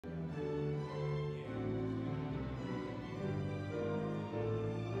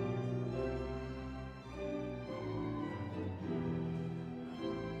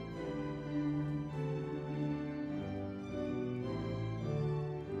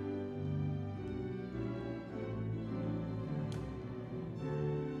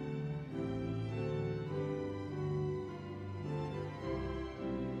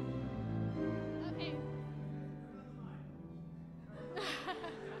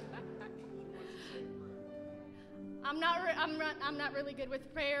I'm not really good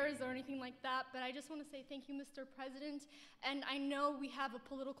with prayers or anything like that, but I just want to say thank you, Mr. President. And I know we have a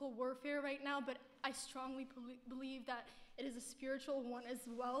political warfare right now, but I strongly believe that it is a spiritual one as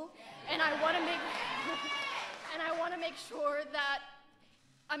well. And I want to make sure that,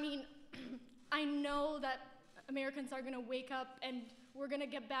 I mean, I know that Americans are going to wake up and we're going to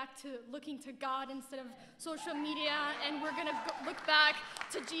get back to looking to God instead of social media, and we're going to look back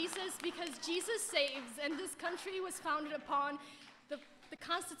to Jesus, because Jesus saves, and this country was founded upon, the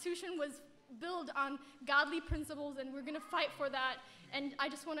Constitution was built on godly principles, and we're going to fight for that. And I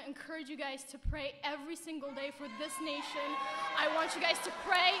just want to encourage you guys to pray every single day for this nation. I want you guys to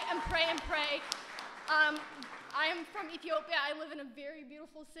pray and pray and pray. I am from Ethiopia. I live in a very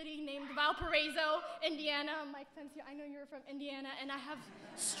beautiful city named Valparaiso, Indiana. Mike Pence, I know you're from Indiana, and I have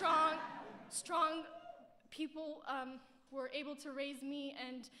strong people who were able to raise me,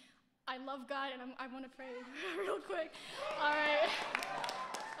 and I love God, and I want to pray real quick. All right.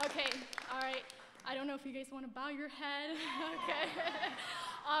 Okay. All right. I don't know if you guys want to bow your head. Okay.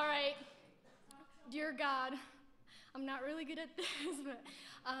 All right. Dear God, I'm not really good at this, but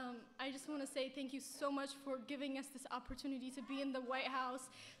I just want to say thank you so much for giving us this opportunity to be in the White House.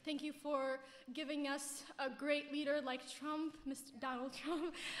 Thank you for giving us a great leader like Trump, Mr. Donald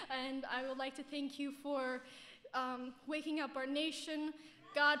Trump. And I would like to thank you for waking up our nation.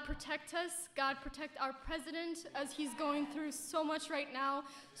 God, protect us. God, protect our president as he's going through so much right now,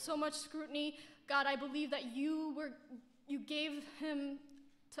 so much scrutiny. God, I believe that you gave him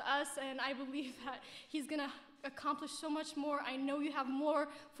to us, and I believe that he's going to accomplish so much more. I know you have more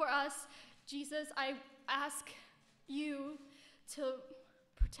for us. Jesus, I ask you to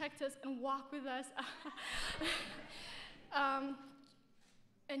protect us and walk with us.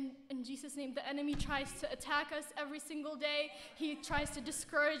 And in Jesus' name, the enemy tries to attack us every single day. He tries to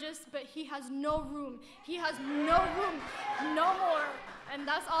discourage us, but he has no room. He has no room, no more. And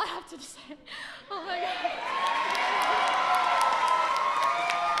that's all I have to say. Oh my God.